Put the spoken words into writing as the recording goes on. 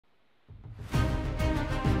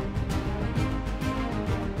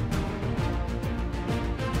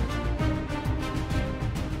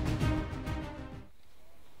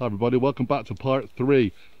Hi everybody, welcome back to part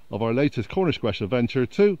 3 of our latest Cornish question adventure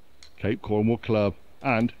to Cape Cornwall Club.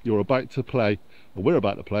 And you're about to play, or we're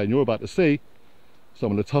about to play, and you're about to see some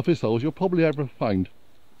of the toughest holes you'll probably ever find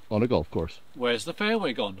on a golf course. Where's the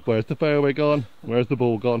fairway gone? Where's the fairway gone? Where's the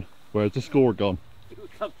ball gone? Where's the score gone?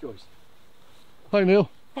 Tough choice. Hi Neil.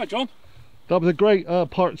 Hi John. That was a great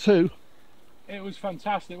part 2. It was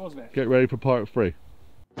fantastic, wasn't it? Get ready for part 3.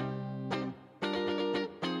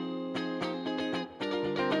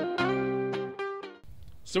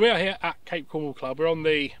 So we are here at Cape Cornwall Club. We're on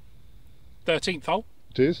the 13th hole.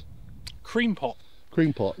 It is? Cream Pot.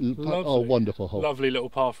 Cream Pot. Lovely. Oh, wonderful hole. Lovely little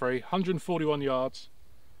par 3. 141 yards.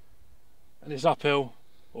 And it's uphill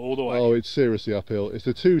all the way. Oh, it's seriously uphill. It's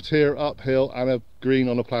a 2-tier uphill and a green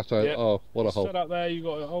on a plateau. Yep. Oh, what a hole. Stood up there, you've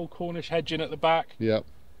got an old Cornish hedging at the back. Yep.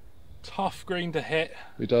 Tough green to hit.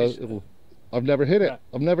 It does. I've never hit it. Yeah.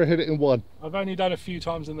 I've never hit it in one. I've only done a few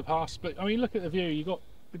times in the past, but I mean, look at the view. You've got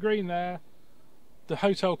the green there, the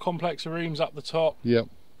hotel complex of rooms up the top. Yep.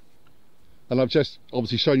 And I've just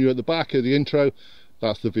obviously shown you at the back of the intro.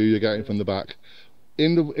 That's the view you're getting from the back.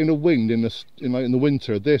 In the wind, in the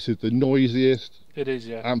winter, this is the noisiest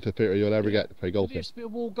amphitheatre you'll ever get to play golf in. It used to be a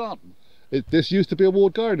walled garden. This used to be a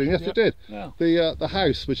walled garden. Yes, it did. Yeah. The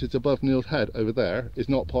house, which is above Neil's head over there, is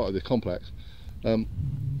not part of this complex,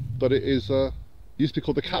 but it is used to be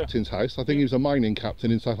called the captain's house. I think he was a mining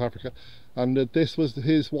captain in South Africa, and this was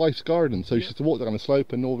his wife's garden. So he used to walk down the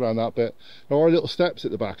slope and all around that bit. There are little steps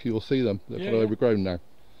at the back. You'll see them. They're kind of overgrown now.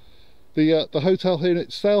 The hotel here in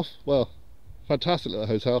itself, well, fantastic little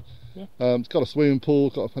hotel. Yeah. It's got a swimming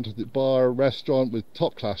pool, got a fantastic bar, restaurant with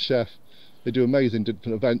top class chef. They do amazing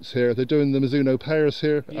different events here. They're doing the Mizuno pairs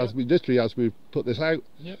here as we put this out.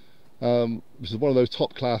 Yep. Which is one of those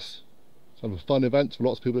top class sort of fun events for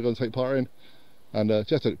lots of people are going to take part in, and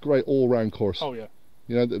just a great all-round course. Oh yeah.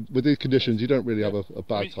 You know, with these conditions, you don't really have a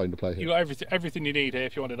bad time to play here. You got everything you need here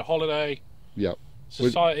if you wanted a holiday. Yeah.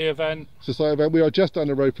 Society event. Society event. We are just down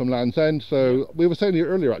the road from Land's End, so we were saying here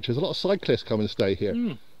earlier actually, there's a lot of cyclists come and stay here,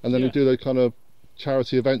 and then they do those kind of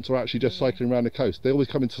charity events or actually just cycling around the coast. They always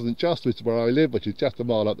come into St Just, which is where I live, which is just a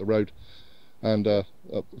mile up the road, and a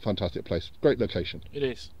fantastic place. Great location. It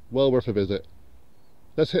is. Well worth a visit.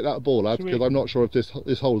 Let's hit that ball, lads, because I'm not sure if this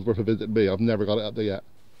hole is worth a visit to me. I've never got it up there yet.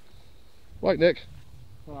 Right, Nick.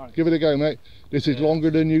 Right. Give it a go, mate. This is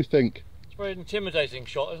longer than you think. It's a very intimidating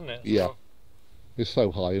shot, isn't it? Yeah. It's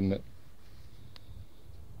so high, isn't it?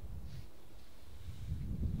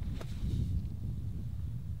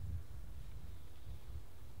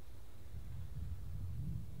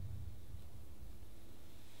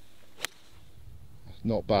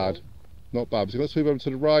 Not bad. Not bad. So let's move over to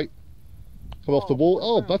the right. Come off the wall.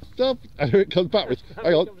 Oh, that's up. And here it comes backwards.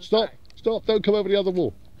 Hang on. Stop. Stop. Don't come over the other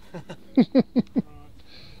wall.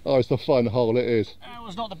 Oh, it's a fun hole. It is. It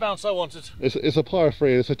was not the bounce I wanted. It's a par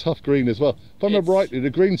 3. It's a tough green as well. If I remember rightly, the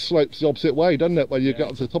green slopes the opposite way, doesn't it? When you get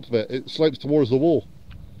up to the top of it, it slopes towards the wall.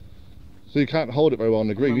 So you can't hold it very well on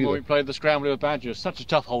the green either. We played the Scrambler with Badgers. Such a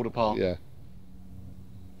tough hole to par. Yeah.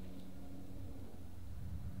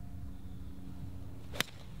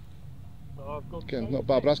 Again, not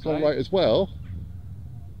bad, but that's gone right as well.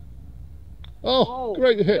 Oh,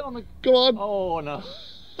 great hit. Go on. Oh, no.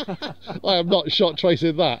 I am not shot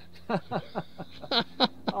tracing that. Oh,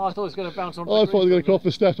 I thought it was going to bounce on. Oh, I thought it was going to come off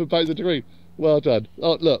the step and bounce the green. Well done.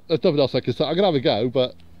 Oh, look, there's nothing else I can say. I'm going to have a go,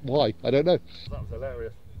 but why? I don't know. That was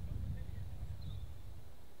hilarious.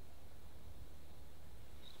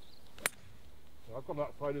 I've got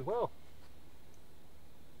that side as well.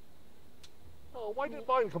 Oh, why didn't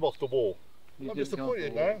mine come off the wall? I'm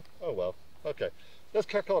disappointed now. Oh well, okay. Let's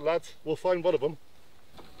crack on, lads. We'll find one of them.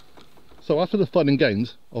 So after the fun and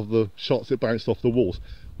games of the shots that bounced off the walls,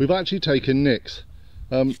 we've actually taken Nick's.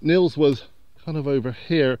 Neil's was kind of over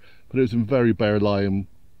here, but it was in very bare lie and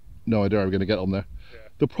no idea how we're going to get on there. Yeah.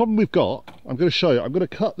 The problem we've got, I'm going to show you, I'm going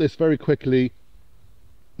to cut this very quickly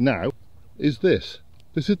now, is this.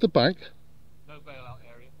 This is the bank. No bailout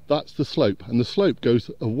area. That's the slope, and the slope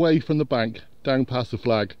goes away from the bank, down past the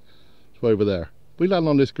flag, to over there. If we land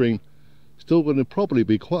on this green, still going to probably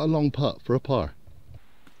be quite a long putt for a par.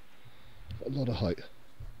 A lot of height.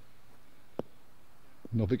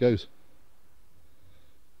 And off it goes.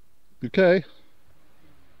 Okay.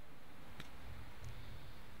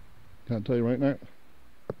 Can't tell you right now.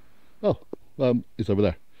 Oh, it's over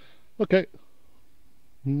there. Okay.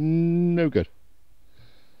 No good.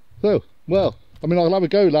 So, well, I mean, I'll have a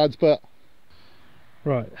go, lads, but...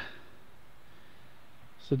 Right.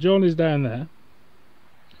 So John is down there.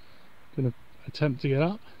 Going to attempt to get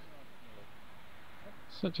up.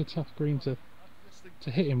 Such a tough green to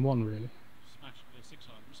hit in one, really. Smash 6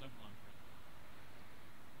 iron, 7 iron.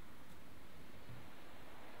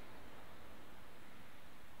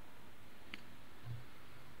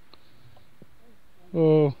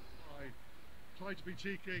 Oh, Try to be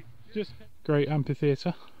cheeky. just great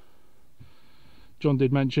amphitheatre. John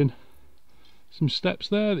did mention some steps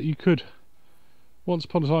there that you could once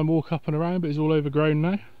upon a time walk up and around, but it's all overgrown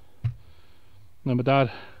now. And my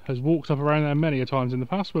dad has walked up around there many a times in the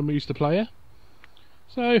past when we used to play here.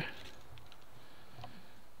 So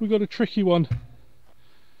we got a tricky one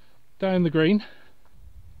down the green.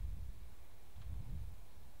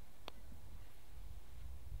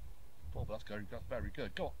 Oh, that's very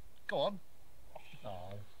good. Go on. Oh,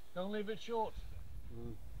 don't leave it short.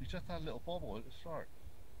 You just had a little bobble at the start.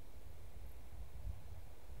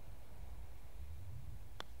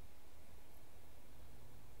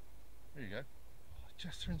 There you go. Oh, it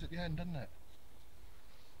just turns at the end, doesn't it?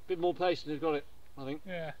 Bit more pace and he's got it, I think.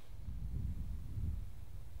 Yeah.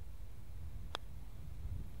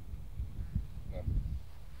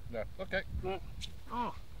 No. Okay. No.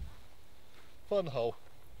 Oh. Fun hole.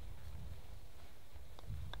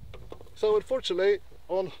 So unfortunately,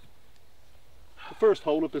 on the first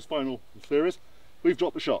hole of this final series, we've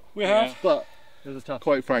dropped the shot. We have. Yeah. But It was a tough,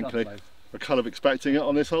 quite frankly, tough we're kind of expecting it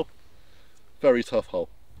on this hole. Very tough hole.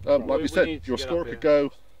 Like we we said, need to your get score up could here.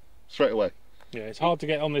 go straight away. Yeah, it's hard to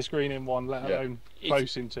get on this green in one, let alone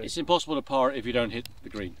close in two. It's impossible to par it if you don't hit the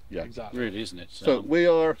green. Yeah. Exactly. Really, isn't it? So we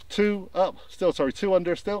are 2 up, still, sorry, 2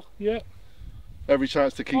 under still. Yeah. Every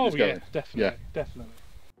chance to keep Oh this going. yeah, definitely. Definitely.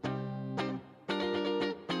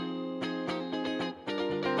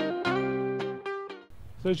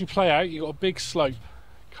 So as you play out, you've got a big slope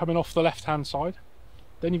coming off the left-hand side.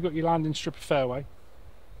 Then you've got your landing strip of fairway.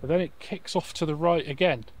 But then it kicks off to the right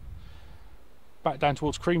again, back down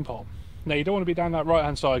towards Cream Pot. Now you don't want to be down that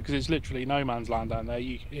right-hand side because it's literally no man's land down there.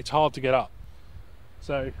 It's hard to get up.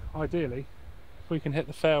 So ideally, if we can hit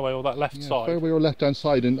the fairway or that left side. Fairway or left-hand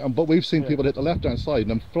side, but we've seen people hit the left-hand side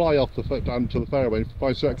and then fly off the foot down to the fairway and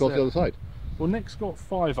fly straight across the other side. Well, Nick's got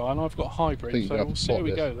 5-iron, I've got hybrid, Think you so have we'll to see how spot we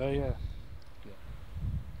this. go there, yeah.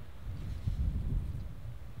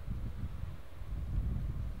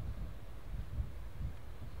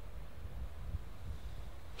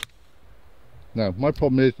 Now, my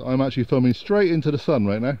problem is I'm actually filming straight into the sun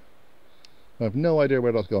right now. I have no idea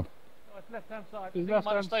where that's gone. Oh, it's left-hand side. I It's think it might have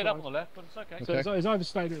left-hand stayed up side. on the left, but it's okay. So it's either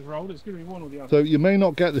stayed or it's rolled, it's going to be one or the other. So you may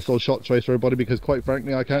not get this old shot trace for everybody because quite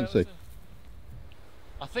frankly I can't see.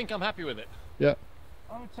 I think I'm happy with it. Yeah,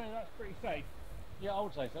 I would say that's pretty safe. Yeah, I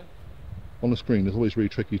would say so. on the screen it's always really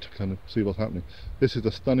tricky to kind of see what's happening. This is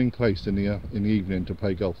a stunning place in the evening to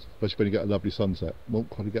play golf, especially when you get a lovely sunset. Won't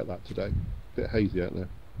quite get that today. Bit hazy out there.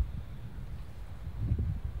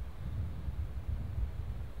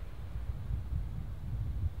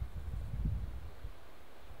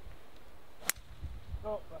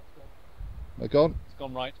 Oh, that's good. They're gone? It's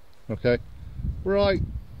gone right. Okay. Right.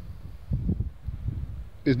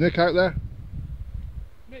 Is Nick out there?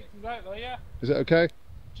 Nick is out there, yeah. Is it okay?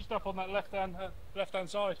 Just up on that left-hand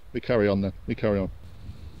side. We carry on then. We carry on.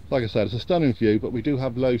 Like I said, it's a stunning view, but we do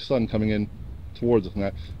have low sun coming in towards us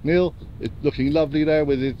now. Neil is looking lovely there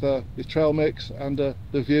with his trail mix and the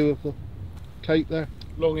view of the cape there.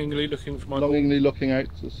 Longingly looking for my Longingly looking out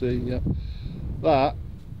to see, yeah. That,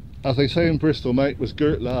 as they say in Bristol, mate, was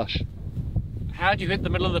Gert Lash. How do you hit the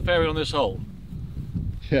middle of the fairway on this hole?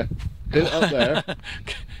 Yeah. Hit it up there,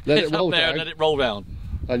 let It's it roll up there down, and let it roll down.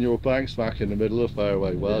 and you're bang smack in the middle of the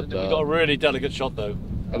fairway. Well You've done. got a really delicate shot though.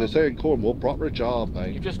 And they say in Cornwall, proper job,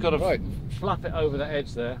 mate. You've just got to Right. fluff it over the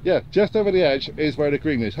edge there. Yeah, just over the edge is where the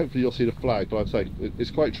green is. Hopefully you'll see the flag, but I'd say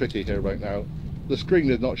it's quite tricky here right now. The screen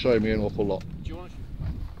is not showing me an awful lot. Do you want to shoot?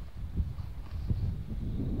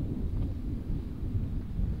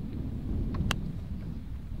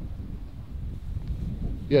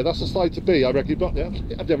 Yeah, that's the side to be, I reckon. But yeah,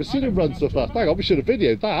 I've never seen him run so fast. Hang on, we should have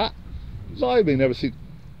videoed that. Blimey, never seen.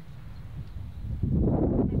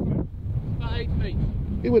 About 8 feet.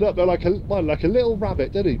 He went up there like a little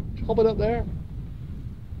rabbit, didn't he? Hopping up there.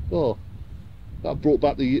 Oh, that brought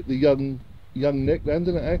back the young Nick then,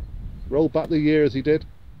 didn't it? Eh? Rolled back the years he did.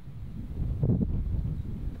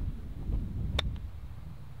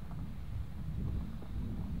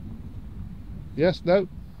 Yes, no.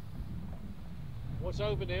 What's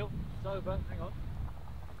over, Neil? It's over. Hang on.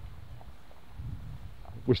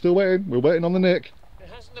 We're still waiting. We're waiting on the Nick. It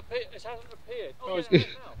hasn't appeared. Oh, it's- yeah, It,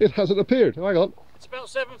 now. it hasn't appeared. Hang on. It's about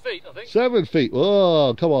 7 feet, I think. 7 feet.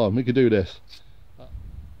 Oh, come on. We can do this.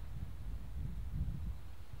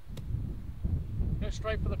 Go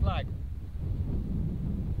straight for the flag.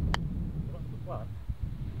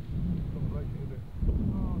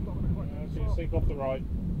 Sink off the right.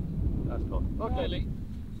 That's gone. Okay.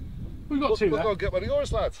 We've got two We'll there. go and get one of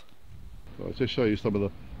yours, lads. So I'll just show you some of the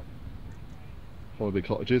holiday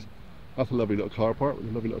cottages. That's a lovely little car park with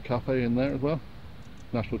a lovely little cafe in there as well.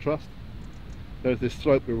 National Trust. There's this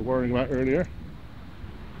slope we were worrying about earlier.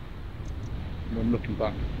 And I'm looking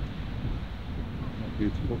back. That's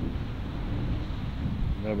beautiful.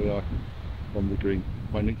 And there we are on the green.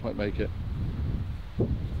 I didn't quite make it.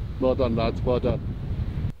 Well done, lads, well done.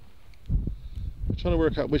 I'm trying to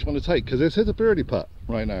work out which one to take because this is a birdie putt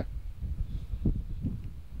right now.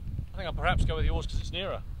 I think I'll perhaps go with yours because it's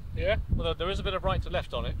nearer. Yeah? Although there is a bit of right to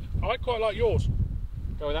left on it. I quite like yours.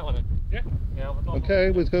 Go with that one then. Yeah? Yeah.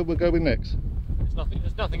 Okay, we'll go with Nick's. There's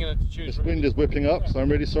nothing in it to choose. This wind is whipping up, so I'm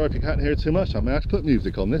really sorry if you can't hear too much. I may have to put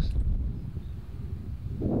music on this.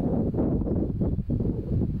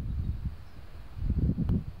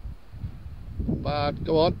 Bad,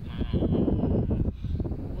 go on.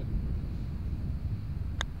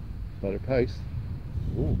 Better pace.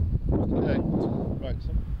 Ooh. Okay, right.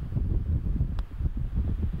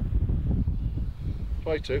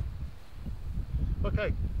 Try to.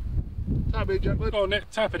 Okay. Tap it, gentlemen. Go on, Nick,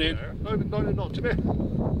 tap it in. No, not to me.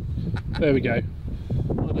 There we go.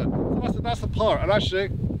 Well done. That's the part, and actually,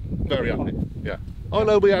 very happy. Yeah. I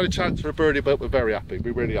know we had a chance for a birdie, but we're very happy.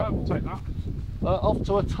 We're really happy. We'll take that. Off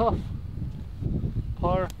to a tough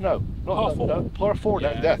par. No, not Par four. No, par 4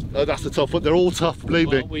 Yeah. now. Yeah, that's the tough one. They're all tough, believe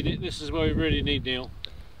me. Well, this is where we really need Neil.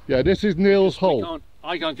 Yeah, this is Neil's hole.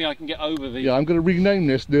 I don't think I can get over the. Yeah, I'm going to rename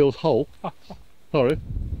this Neil's hole. Sorry.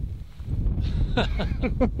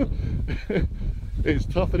 It's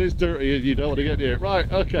tough and it's dirty and you don't want to get near it.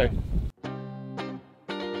 Right, okay.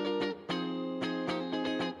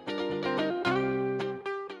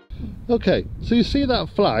 Okay, so you see that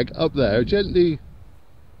flag up there gently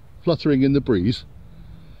fluttering in the breeze?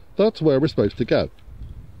 That's where we're supposed to go.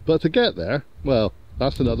 But to get there, well,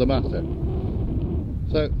 that's another matter.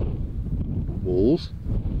 So, walls,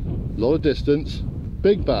 a lot of distance,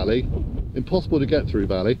 big valley, impossible to get through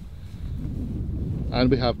valley,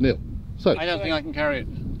 and we have Neil. So, I don't think I can carry it.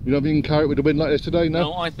 you don't think you can carry it with a wind like this today, no?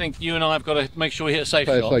 No, I think you and I have got to make sure we hit a safe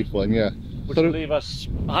Play a shot, safe one, yeah. which So will leave us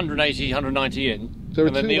 180, 190 in. there are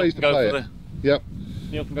and then two Neil ways can to go play for it. the. Yep.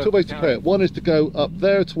 Neil can go Two for ways the to play it. One is to go up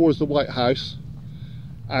there towards the White House,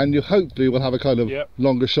 and you hopefully will have a kind of Yep.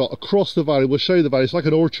 longer shot across the valley. We'll show you the valley. It's like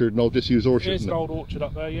an orchard, and I'll just use orchard. Here's Isn't an it? old orchard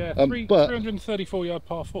up there, yeah. But 334 yard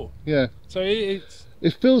par 4. Yeah, So it's,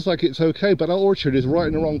 it feels like it's okay, but that orchard is right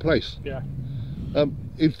in the wrong place. yeah.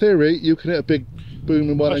 In theory, you can hit a big boom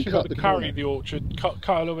in one Unless and you've cut got the to carry corner. the orchard, cut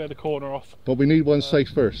a little bit of the corner off. But we need one safe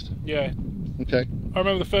first. Yeah. Okay. I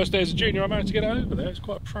remember the first day as a junior, I managed to get it over there. It's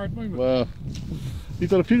quite a proud moment. Well, you've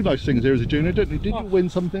done a few nice things here as a junior, didn't you? Did you win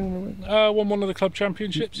something? Won one of the club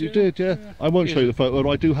championships. You did, yeah. I won't show you the photo, but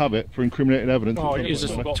I do have it for incriminating evidence. Oh, It's He's a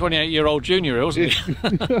somewhere. 28-year-old junior, wasn't he?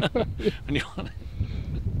 And you want-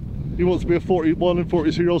 He wants to be a 41 and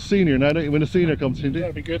 42-year-old senior now, don't you, when a senior comes in, do you?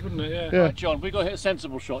 That'd be good, wouldn't it? Yeah. Yeah. Right, John, we've got to hit a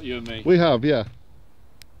sensible shot, you and me. We have, yeah.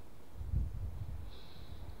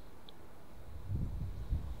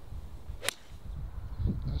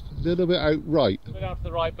 That's a little bit out right, A bit out to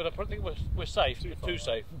the right, but I think we're safe. We're too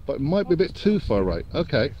safe. but it might be a bit too far right.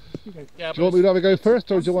 Okay. Yeah, Do you want me to have a go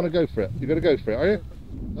first, or do you want to go for it? You're going to go for it, are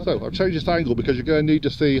you? So, I've changed this angle because you're going to need to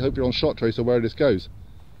see, hope you're on shot tracer, where this goes.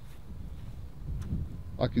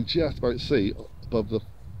 I can just about see above the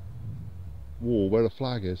wall where the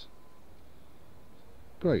flag is.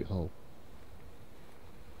 Great hole.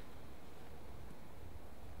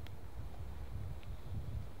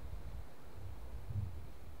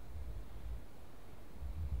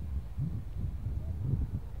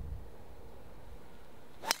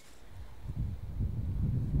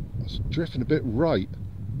 It's drifting a bit right.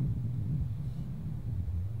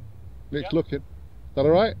 Nick's Yep. looking. Is that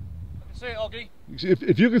alright? I can see it, Oggy.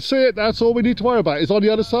 If you can see it, that's all we need to worry about. It's on the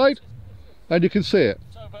other side, and you can see it.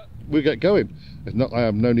 It's over. We'll get going. It's not, I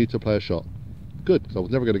have no need to play a shot. Good, because I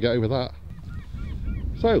was never going to get over that.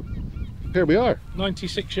 So, here we are.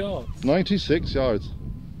 96 yards. 96 yards.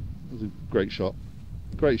 That was a great shot.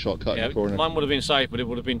 Great shot cutting Yeah, the corner. mine would have been safe, but it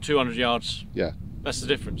would have been 200 yards. Yeah. That's the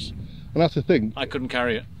difference. And that's the thing. I couldn't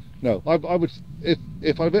carry it. No, I would.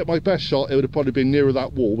 If I hit my best shot, it would have probably been nearer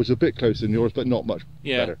that wall, which is a bit closer than yours, but not much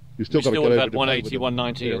Yeah. better. You've still We got to still get would over have had the 180, over the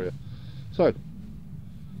 190 in. area. So,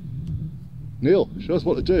 Neil, show us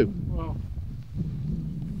what to do. Well,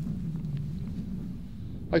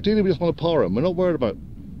 Ideally, we just want to par them. We're not worried about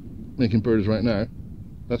making birdies right now,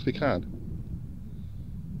 unless we can.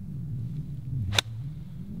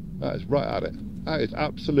 That is right at it. That is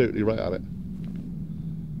absolutely right at it.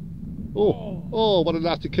 Oh, what a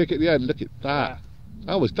nasty kick at the end. Look at that.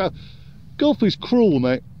 That was that. Golf is cruel,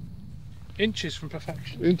 mate. inches from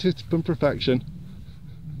perfection. Inches from perfection.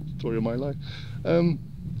 Story of my life.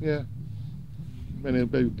 Yeah.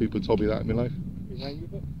 Many people told me that in my life. You name your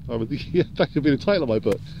book? I would, yeah, that should be the title of my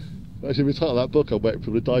book. That should be the title of that book I'm waiting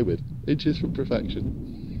for to die with. Inches from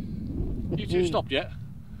Perfection. You two stopped yet?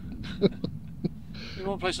 You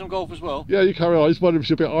want to play some golf as well? Yeah, you carry on. I just wondered if it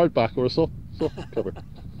should be a hard back or a soft cover.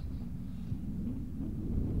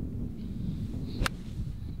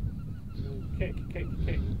 Kick.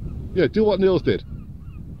 Yeah, do what Neil's did.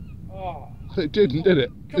 Oh. It didn't, did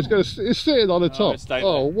it? It's sitting on the top.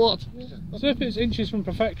 Oh, what? So if it's inches from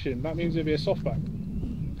perfection, that means it'd be a softback,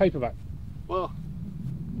 paperback. Well,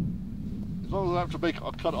 as long as I have to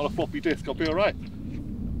cut it on a floppy disk, I'll be alright.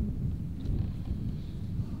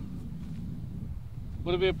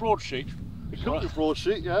 Will it be a broadsheet? It could be a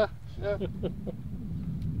broadsheet, yeah. Yeah.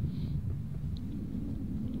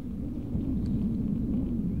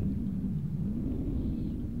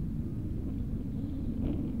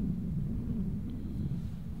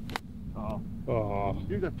 Oh.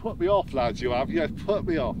 You have put me off, lads, you have. You have put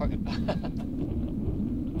me off. Okay,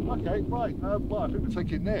 right. Well, I think we're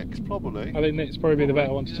taking Nick's, probably. I think Nick's probably the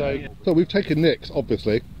better one to take. So we've taken Nick's,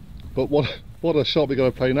 obviously, but what a shot we're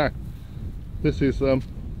going to play now. This is, well,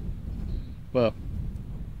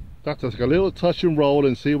 that's like a little touch and roll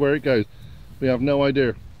and see where it goes. We have no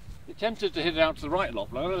idea. You're tempted to hit it out to the right a lot,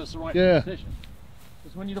 but I know that's the right position.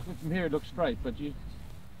 Because when you're looking from here, it looks straight, but because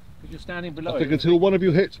you're standing below I think until one of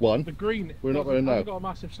you hits one, the green, we're not going to know. It's got a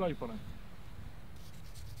massive slope on it.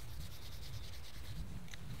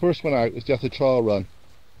 First one out is just a trial run.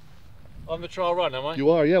 On the trial run, am I?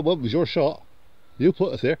 You are, yeah. Well, it was your shot. You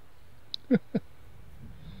put us here.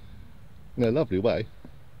 In a lovely way.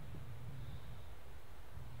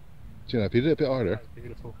 Do you know, if you did it a bit harder.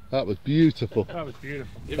 That was beautiful. That was beautiful. That was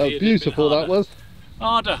beautiful. That was beautiful, that was.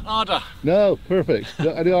 Harder. No, perfect.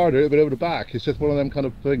 Not any harder, it'd be over the back. It's just one of them kind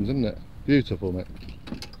of things, isn't it? Beautiful, mate.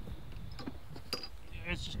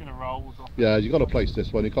 Yeah, it's just going to roll. Yeah, you got to place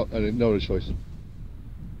this one. You can't. No other choice.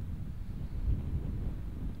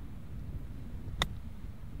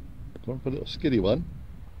 Go on for a little skiddy one.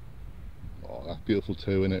 Oh, that's beautiful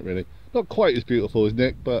too, isn't it? Really, not quite as beautiful as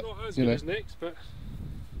Nick, but not as you good know. as Nick's, but.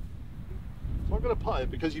 So I'm going to putt it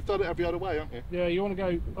because you've done it every other way, haven't you? Yeah, you want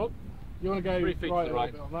to go up. You want to go 3 feet right to the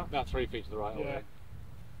right. on that. About 3 feet to the right. Yeah.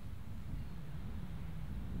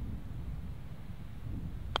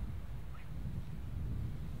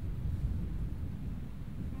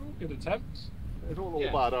 Good attempts. It's all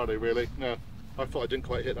bad, are they? Really? No. I thought I didn't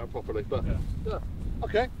quite hit that properly, but yeah.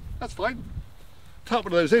 Okay, that's fine. Tap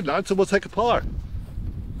one of those in, lads, and we'll take a par.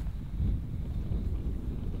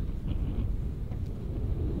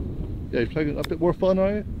 Yeah, you're playing a bit more fun,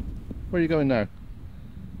 are you? Where are you going now?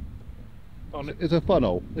 It's a fun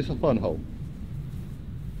hole. It's a fun hole.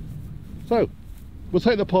 So, we'll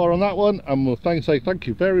take the par on that one, and we'll say thank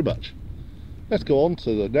you very much. Let's go on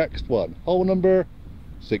to the next one. Hole number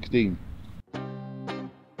 16.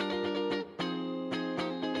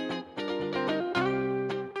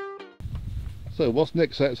 So, whilst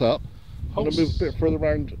Nick sets up, I'm going to move a bit further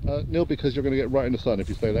around, Neil, because you're going to get right in the sun if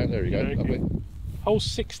you stay there. There you go. Okay. Lovely. Hole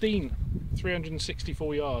 16,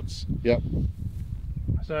 364 yards. Yep.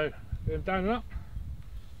 So, down and up.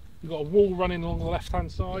 You've got a wall running along the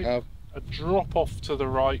left-hand side. You have. A drop off to the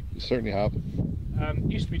right. You certainly have.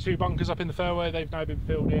 Used to be 2 bunkers up in the fairway. They've now been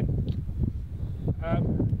filled in.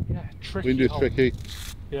 Yeah, tricky. Wind is hole. tricky.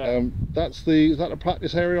 Yeah. Is that the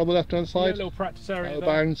practice area on the left-hand Yeah, side? a little practice area. Out of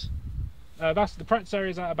bounds. That's the practice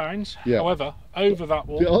area is out of bounds. Yeah. However, over that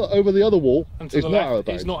wall, Over the other wall, and it's to the not left, out of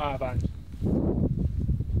bounds. it's not out of bounds.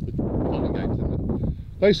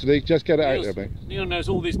 Basically, just get it out there, mate. Neil knows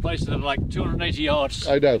all these places that are like 280 yards.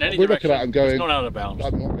 I know. In any We're looking direction. at them going. It's not out of bounds.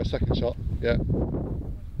 I'm not a second shot. Yeah.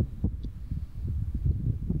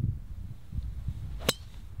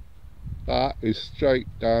 That is straight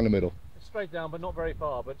down the middle. It's straight down, but not very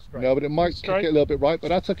far, but straight. No, but it might kick it a little bit right, but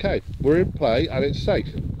that's okay. We're in play and it's safe.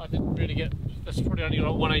 I didn't really get. That's probably only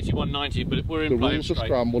like 180, 190, but we're in The play. rules of straight.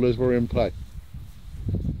 scramble is we're in play.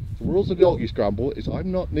 The rules of the OGGIE scramble is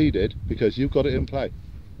I'm not needed because you've got it in play.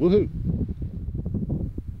 Woohoo!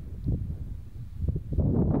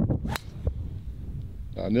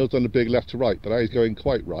 Neil's done the big left to right, but now he's going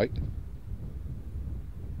quite right.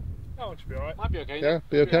 That one should be alright. Might be okay. Yeah,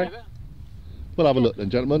 be Might okay? there. We'll have a look then,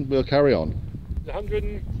 gentlemen. We'll carry on.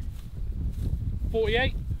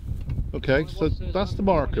 148. Okay, so that's the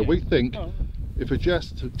marker. We think if it's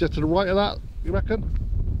just to the right of that, you reckon?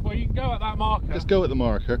 Well, you can go at that marker. Let's go at the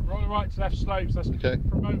marker. Right to left slopes. Let's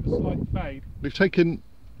promote a slight fade. We've taken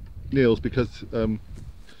Neil's because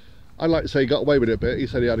I'd like to say he got away with it a bit. He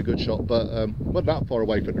said he had a good shot, but wasn't that far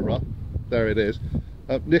away from the rough. There it is.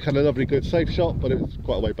 Nick had a lovely good safe shot, but it was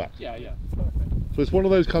quite a way back. Yeah. Perfect. So it's one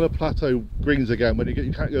of those kind of plateau greens again, when you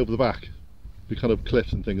can't go over the back, the kind of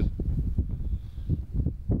cliffs and things.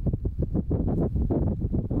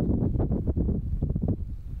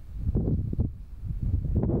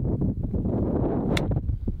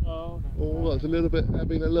 Oh, that's a little bit,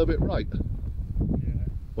 being a little bit right. Yeah.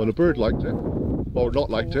 Well, the bird liked it, or not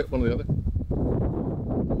liked it, one or the other.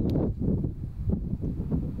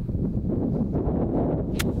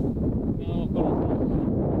 Oh, go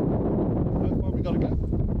on. How far we got to go?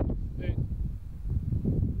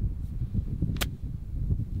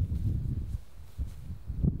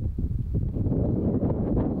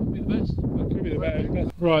 Could be the best. That could be the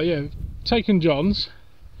best. Right, yeah. Taken John's.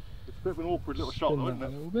 It's a bit of an awkward little shot though, isn't A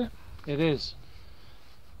it? little bit. It is.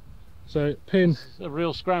 So pin. It's a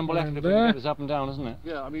real scramble effort if we there. can get this up and down, isn't it?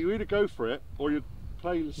 Yeah, I mean, you either go for it, or you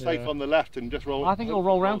play safe Yeah. on the left and just roll. I think it'll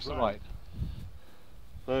roll round to the right.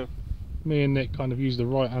 So, Me and Nick kind of use the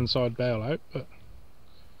right hand side bailout, but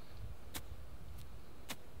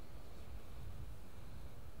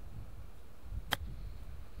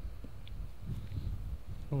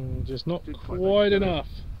just not Didn't quite quite make it, enough.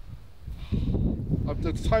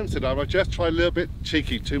 at times today, I just try a little bit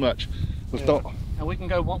cheeky, too much. It's Yeah. not. And we can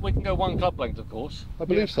go one club length, of course. I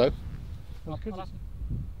believe so. Well, that's-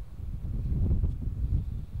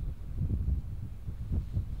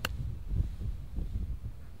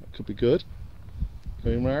 That could be good.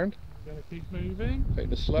 Going round, We're going to keep moving. taking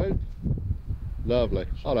the slope. Lovely.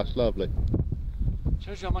 Oh, that's lovely.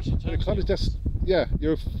 Shows you how much it And turns. it kind of just, yeah,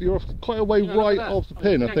 you're quite a way You know, look right at that. off the I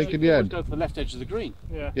pin, mean, I think, you in the can always end. go for the left edge of the green.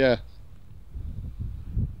 Yeah. Yeah.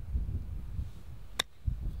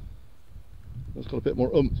 It's got a bit more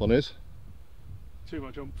oomph on his. Too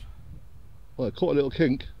much oomph. Well, it caught a little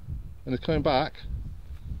kink, and it's coming back,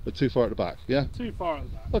 but too far at the back. Yeah. Too far at the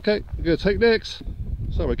back. Okay, we're going to take Nick's.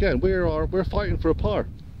 So again, we're fighting for a par.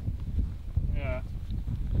 Yeah.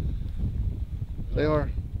 They are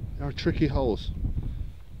tricky holes.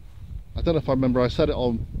 I don't know if I remember, I said it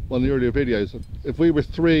on one of the earlier videos. If we were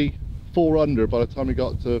 3-4 under by the time we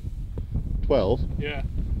got to 12, Yeah.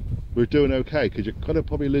 we're doing okay, because you kind of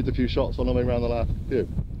probably lose a few shots on the way around the last few.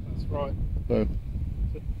 That's right. So,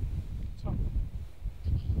 So,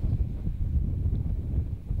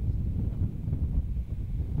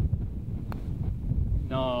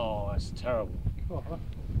 No, that's terrible. oh,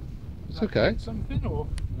 it's okay. something or?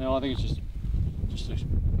 No, I think it's just a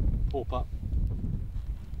poor putt.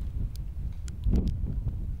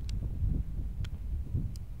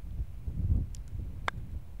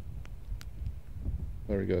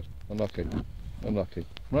 Very good. Unlucky. Unlucky.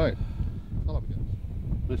 Right. I'll have a go.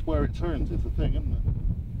 But it's where it turns is the thing, isn't it?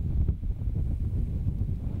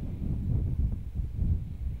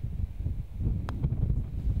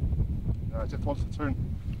 No, it just wants to turn.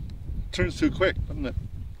 Turns too quick, doesn't it?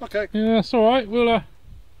 Okay. Yeah, that's all right. We'll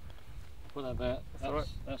Put that there. That's, all right.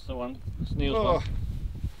 that's the one. It's Neil's Oh. one.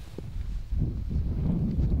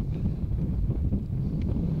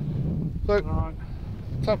 So, all right.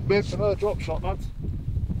 tough bit, another drop shot, lads.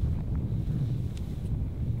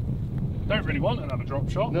 Don't really want another drop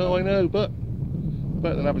shot. No, I know, but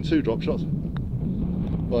better than having 2 drop shots.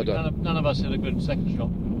 Well done. None of us hit a good second shot.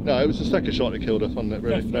 No, it was the second shot that killed us, wasn't it?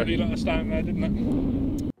 Really? Definitely let us down there, didn't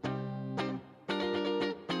it?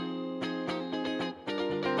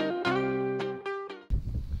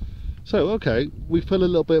 So, okay, we feel a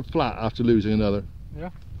little bit flat after losing another Yeah.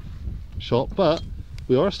 shot, but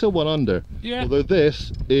we are still 1 under. Yeah. Although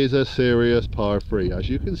this is a serious par 3. As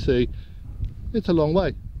you can see, it's a long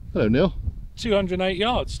way. Hello, Neil. 208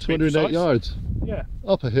 yards. To be 208 precise. yards. Yeah.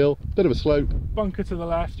 Up a hill, bit of a slope. Bunker to the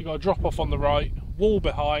left. You got a drop off on the right. Wall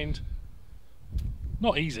behind.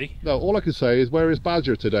 Not easy. No, all I can say is, where is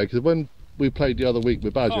Badger today? Because when we played the other week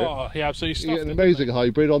with Badger, Oh, he absolutely he stuffed had an it, amazing didn't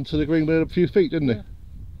hybrid onto the green with a few feet, didn't he? Yeah.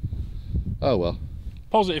 Oh well. he?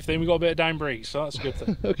 Positive thing, we got a bit of down breeze, so that's a good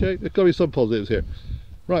thing. Okay, there's got to be some positives here.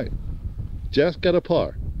 Right, just get a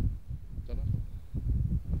par.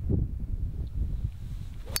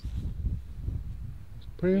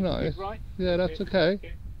 Pretty nice. Kick right. Yeah, that's Kick, okay.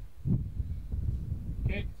 kick.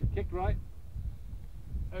 Kick. Kick right.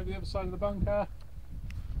 Over the other side of the bunker.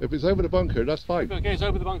 If it's over the bunker, that's fine. Okay, it's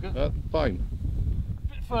over the bunker. That's fine.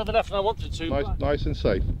 A bit further left than I wanted to. Nice, but nice and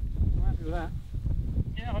safe. I'm happy with that.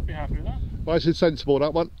 Yeah, I'd be happy with that. Nice and sensible,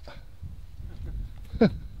 that one.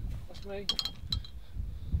 That's me.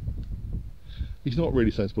 He's not really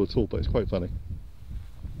sensible at all, but it's quite funny.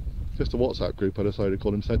 Just a WhatsApp group, I decided to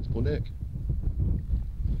call him Sensible Nick.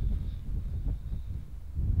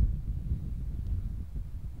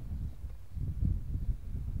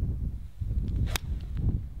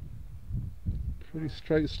 Pretty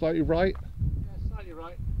straight, slightly right. Yeah, slightly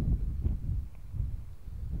right.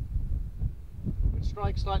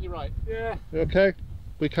 strike slightly right. Yeah. Okay,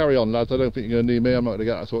 we carry on, lads. I don't think you're going to need me. I'm not going to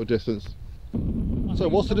get that sort of distance. So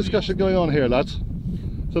what's the discussion going on here, lads?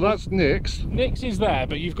 So that's Nick's. Nick's is there,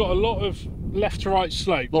 but you've got a lot of left to right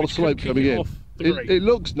slope. A lot of slope coming in. It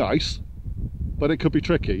looks nice, but it could be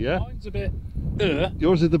tricky, yeah? Mine's a bit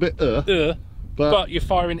Yours is a bit but you're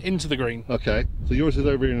firing into the green. Okay, so yours is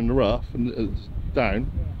over here in the rough and it's down.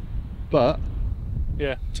 But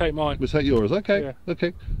yeah, take mine. We'll take yours. Okay, yeah.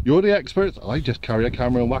 Okay. You're the experts. I just carry a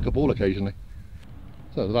camera and whack a ball occasionally.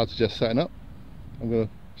 So the lads are just setting up. I'm going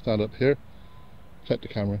to stand up here, check the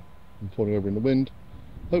camera, and fall over in the wind.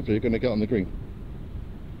 Hopefully you're going to get on the green.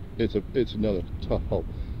 It's another tough hole.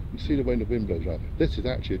 You see the way the wind blows around. This is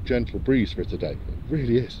actually a gentle breeze for today. It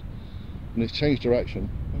really is. And it's changed direction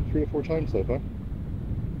 3 or 4 times so far.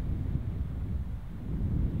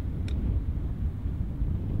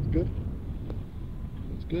 It's good.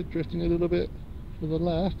 It's good, drifting a little bit to the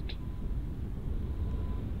left.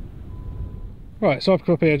 Right, so I've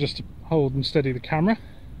come up here just to hold and steady the camera.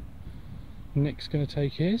 Nick's going to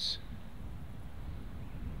take his.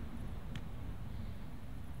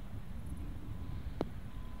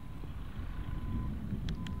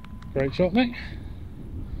 Great shot, Nick.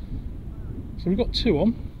 So we've got 2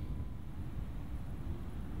 on.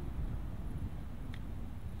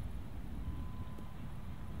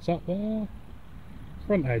 Is that there?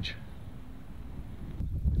 Front edge.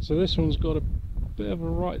 So this one's got a bit of a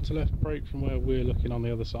right to left break from where we're looking on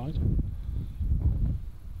the other side.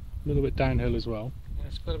 A little bit downhill as well. Yeah,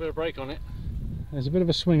 it's got a bit of break on it. There's a bit of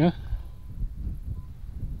a swinger.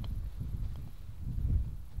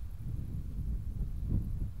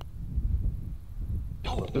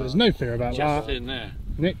 But there's no fear about Just that. in there.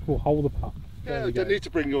 Nick will hold the putt. Yeah, I don't need to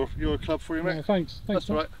bring your club for you, mate. Yeah, thanks. That's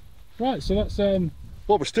all right. Right, so that's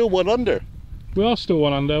well, we're still 1 under. we are still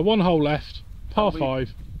 1 under, 1 hole left, par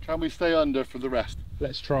 5. Can we stay under for the rest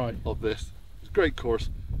Let's try. of this? It's a great course,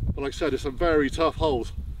 but like I said, it's some very tough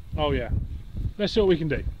holes. Oh yeah. Let's see what we can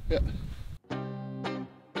do. Yeah.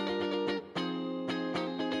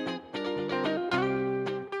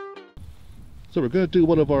 So we're going to do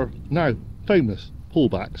one of our now famous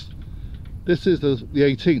pullbacks. This is the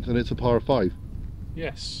 18th and it's a par 5.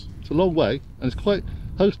 Yes. It's a long way and it's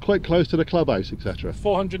quite close to the clubhouse, etc.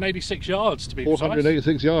 486 yards to be 486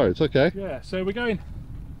 precise. yards, okay. Yeah, so we're going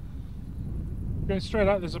straight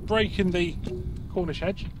out. There's a break in the Cornish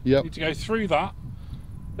hedge. Yep. You need to go through that.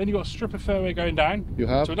 Then you've got a strip of fairway going down. You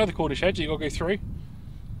have. To another Cornish hedge that you've got to go through.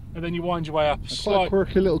 And then you wind your way up. Quite a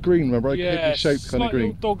quirky little green, remember? Yeah, kidney shaped kind of green.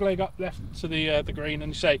 little dog leg up left to the green,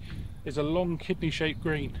 and you say it's a long kidney shaped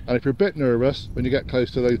green. And if you're a bit nervous when you get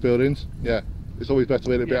close to those buildings, yeah, it's always better to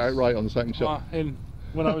be a bit outright on the second shot.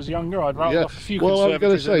 When I was younger, I'd rattled off a few well, I was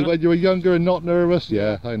going to say, when you were younger and not nervous,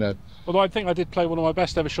 yeah, I know. Although I think I did play one of my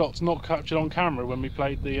best ever shots not captured on camera when we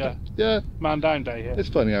played the man down day here. It's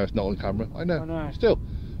funny how it's not on camera, I know. I know. Still,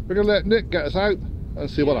 we're going to let Nick get us out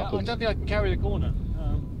and see what happens. I don't think I can carry the corner.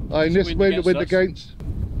 This wind against.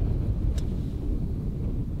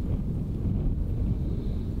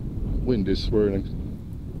 Wind is swirling.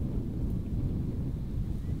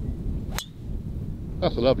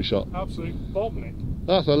 That's a lovely shot. Absolute bombing.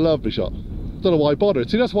 That's a lovely shot. Don't know why I bothered.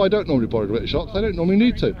 See, that's why I don't normally bother with shots. I don't normally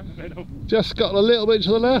need to. Just got a little bit to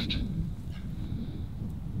the left.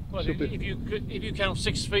 Well, if you count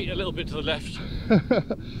 6 feet a little bit to the left.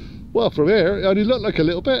 Well, from here, it only looked like a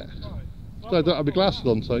little bit. So I don't have my glasses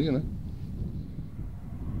on, so you know.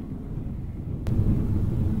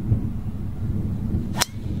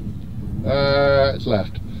 It's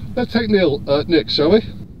left. Let's take Nick's, shall we?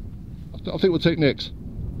 I think we'll take Nick's.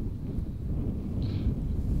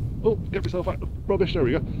 Oh, get myself out of rubbish. There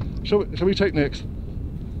we go. Shall we take Nick's?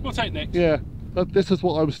 We'll take Nick's. Yeah, this is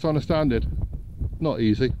what I was trying to stand in. Not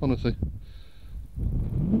easy, honestly.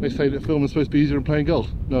 They say that filming is supposed to be easier than playing golf.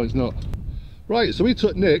 No, it's not. Right, so we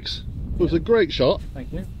took Nick's. It was a great shot.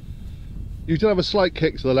 Thank you. You did have a slight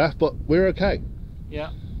kick to the left, but we're okay.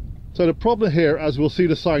 Yeah. So the problem here, as we'll see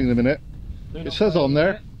the sign in a minute, it says on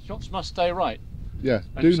there, shots must stay right. Yeah,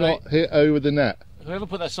 do not hit over the net. Whoever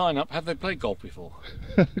put that sign up, have they played golf before?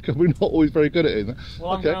 Because we're not always very good at it.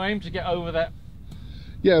 Well, I'm going to aim to get over that.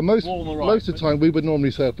 Yeah, most wall on the right, most of the time we would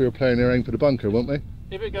normally say if we were playing here, aim for the bunker, wouldn't we?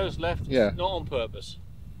 If it goes left, yeah, it's not on purpose.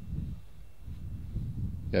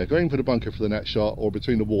 Yeah, go aim for the bunker for the next shot, or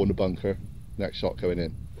between the wall and the bunker, next shot going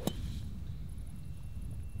in.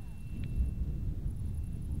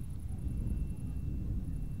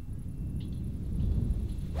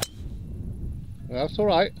 That's all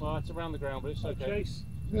right. Well, it's around the ground, but it's okay. Chase.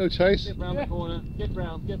 No chase. Get round the corner. Get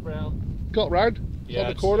round. Get round. Got round. Yeah,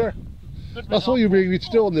 on the corner. Good That's all you really need to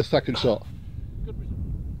do on this second shot. Good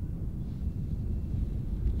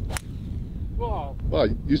Well,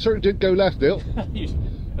 you certainly did go left, Neil.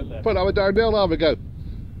 Put that one down, Neil, have a go.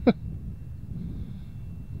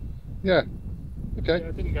 Yeah. Okay. Yeah,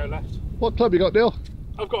 I didn't go left. What club you got, Neil?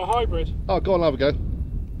 I've got a hybrid. Oh, go on, have a go.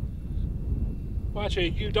 Well, actually,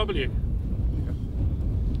 a UW.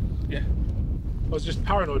 Yeah. I was just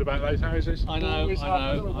paranoid about those houses. I know. It's the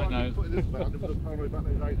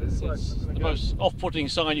most off-putting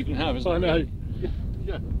sign you can have, isn't it? I know.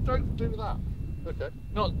 Yeah, don't do that. Okay.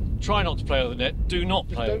 Try not to play over the net. Do not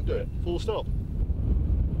play. Don't do it. Full stop.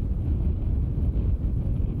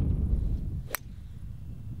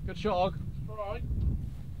 Good shot. Alright.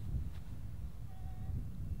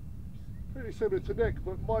 Pretty similar to Nick,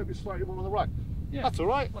 but might be slightly more on the right. Yeah. That's all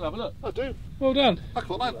right. We'll have a look. I do. Well done. I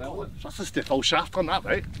quite like that. That's a stiff old shaft on that,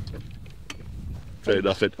 mate. Fair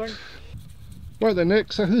nothing. Right then,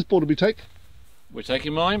 Nick. So whose ball did we take? We're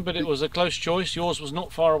taking mine, but it was a close choice. Yours was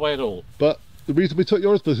not far away at all. But the reason we took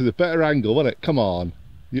yours was a better angle, wasn't it? Come on.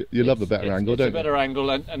 You love the better angle, don't you? It's a better angle,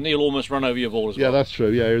 and Neil almost run over your ball as well. Yeah, that's true.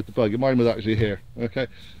 Yeah, here's the bug. Mine was actually here. Okay.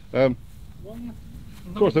 Of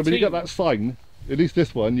course, when you get that sign, at least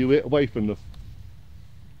this one, you hit away from the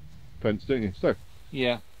fence, don't you? So,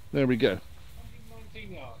 yeah. There we go.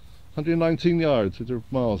 119 yards. 119 yards. It's a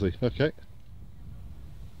milesy. Okay.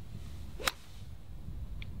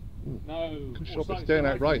 No. Good shot, but staying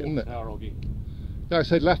out right, isn't it? Tower, Yeah, I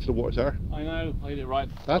said left of the water tower. I know. I hit it right.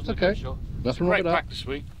 That's Wasn't a okay. good shot. Nothing wrong Great with that. practice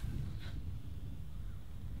week.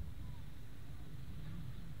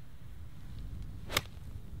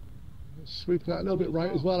 Sweeping out a little bit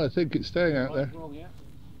right as well. I think it's staying out there. Wrong, yeah.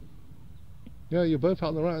 Yeah, you're both out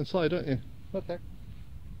on the right hand side, aren't you? Okay.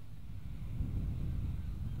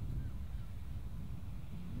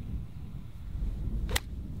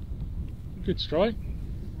 Good strike.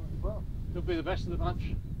 Well, could be the best of the bunch.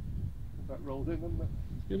 If that rolled in, wouldn't it?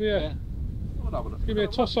 Give me a, We'll have a look. give me a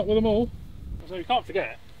toss up with them all. So you can't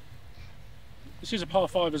forget, this is a par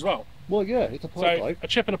 5 as well. Well, yeah, it's a par So 5. a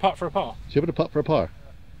chip and a putt for a par. Chip and a putt for a par.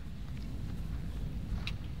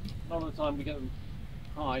 A lot of the time we get them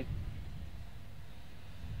high.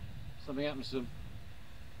 Something happens to them.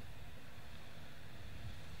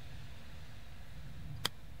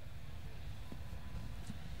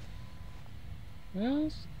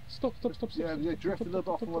 Yes. Stop. Yeah, they drift a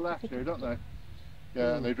little off on the left here, don't they?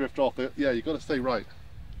 Yeah, and they drift off it. Yeah, you've got to stay right.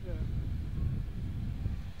 Yeah.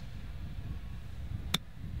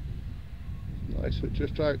 Nice, it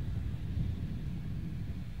drift out.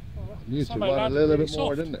 Needs to Somehow run a landed little really bit more,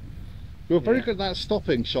 soft. didn't it? We were very Yeah. good at that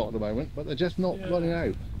stopping shot at the moment, but they're just not Yeah. running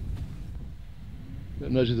out.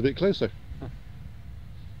 It nudges a bit closer.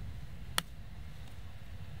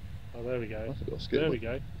 Oh, there we go. That's a little skip. There we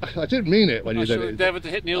go. I didn't mean it when I you should did have it. endeavoured to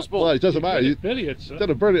hit Neil's ball. Well, it doesn't matter. You've Brilliant, sir. done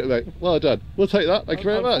a brilliant, mate. Well done. We'll take that. Thank you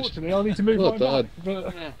very much. Unfortunately, I'll need to move Well mine done. back.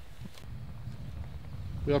 But Yeah.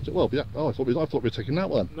 We have to. Well, yeah. Oh, I thought we were taking that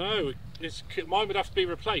one. no, mine would have to be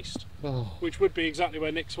replaced, Oh, which would be exactly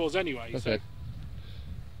where Nick's was anyway. okay.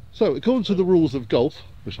 So, according to the rules of golf,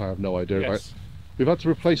 which I have no idea So, about, yes. we've had to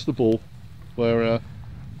replace the ball where.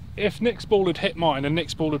 If Nick's ball had hit mine and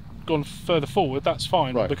Nick's ball had gone further forward, that's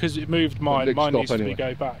fine. Right. Because it moved mine, Nick mine stopped needs to anyway. be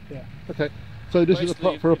go back. Yeah. Okay. So this is a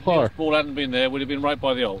Basically, putt for a if Neil's par. ball hadn't been there, we'd have been right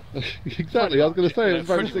by the hole. Exactly. I was going to say Yeah, it's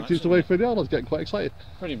about pretty 6 much, inches away from the hole. I was getting quite excited.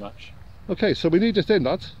 Pretty much. Okay, so we need this in,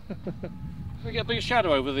 lads. We get a big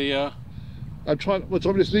shadow over the. I'm trying. Well, do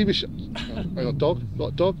you want me to just leave it? Hang on, dog. Got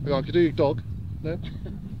a dog. Hang on, can you do your dog? No.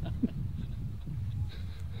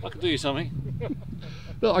 I can do you something.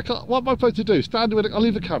 No, I can't. What am I supposed to do? Stand with it. I'll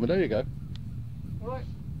leave the camera. There you go. All right.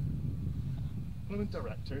 I'm in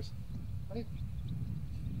directors. Hey.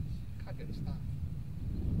 Can't get the stand.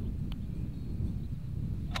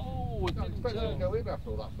 Oh, it I didn't expect it to turn. go in after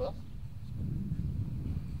all that fuss.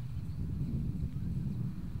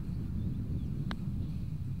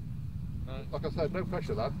 Like I said, no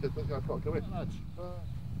pressure, lad. It's going to go in.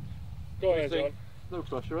 Go ahead, John. No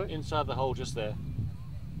pressure, right? Inside the hole, just there.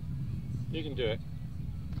 You can do it.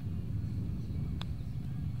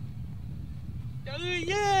 Oh,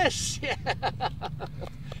 yes! Yeah.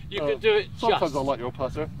 You can do it. Sometimes just. I like your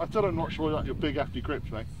putter. I'm still not sure about your big hefty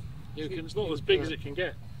grips, mate. You can. It's not as big as it can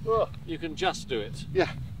get. You can just do it.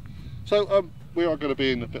 Yeah. So we are going to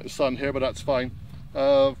be in a bit of sun here, but that's fine.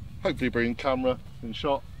 Hopefully bring camera in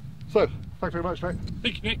shot. So thanks very much, mate.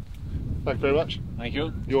 Thank you, Nick. Thanks very much. Thank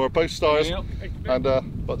you. You're both stars, Thank you.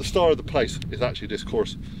 and but the star of the place is actually this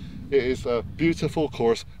course. It is a beautiful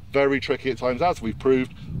course, very tricky at times, as we've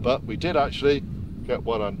proved, but we did actually get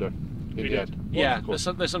one under in the end. Yeah,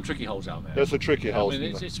 there's some tricky holes out there. There's some tricky I holes.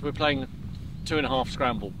 mean, we're playing 2.5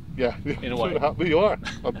 scramble. Yeah, in a way. 2.5. Well, you are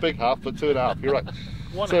a big half, but 2.5. You're right.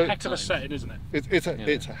 One heck of a setting, isn't it? It's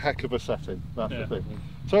a heck of a setting, that's the thing.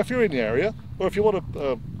 So if you're in the area, or if you want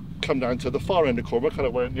to come down to the far end of Cornwall, kind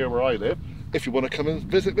of near where I live, if you want to come and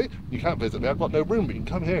visit me, you can't visit me, I've got no room, but you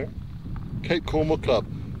can come here. Cape Cornwall Club,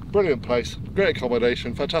 brilliant place, great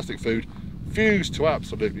accommodation, fantastic food, views to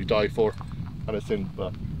absolutely die for, and it's in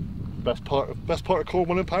the best part of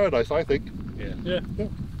Cornwall in paradise, I think. Yeah.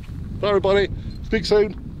 So everybody, speak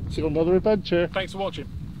soon, see you on another adventure. Thanks for watching.